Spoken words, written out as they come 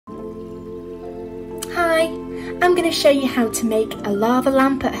I'm going to show you how to make a lava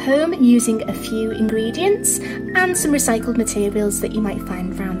lamp at home using a few ingredients and some recycled materials that you might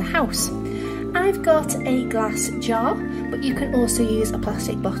find around the house. I've got a glass jar, but you can also use a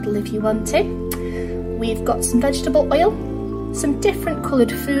plastic bottle if you want to. We've got some vegetable oil, some different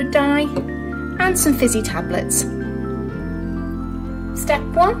coloured food dye and some fizzy tablets. Step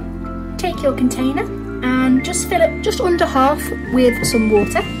 1, take your container and just fill it just under half with some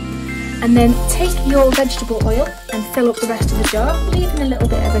water, and then take your vegetable oil and fill up the rest of the jar, leaving a little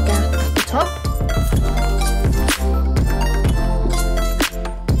bit of a gap at the top.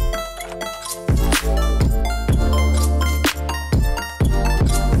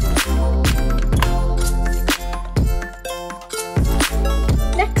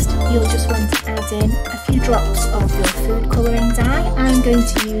 Next, you'll just want to add in a few drops of your food colouring dye. I'm going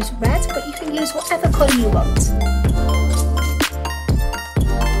to use red, but you can use whatever colour you want.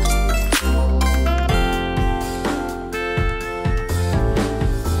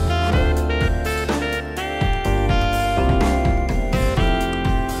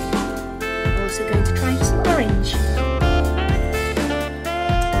 Also going to try some orange.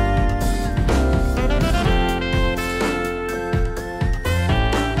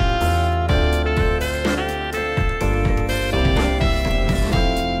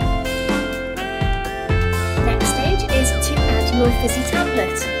 Your fizzy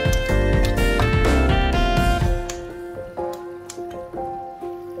tablet.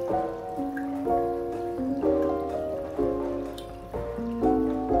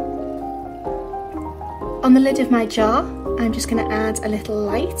 On the lid of my jar, I'm just going to add a little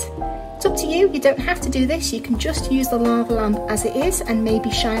light. It's up to you, you don't have to do this, you can just use the lava lamp as it is and maybe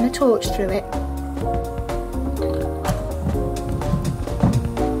shine a torch through it.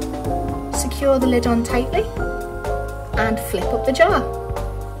 Secure the lid on tightly and flip up the jar.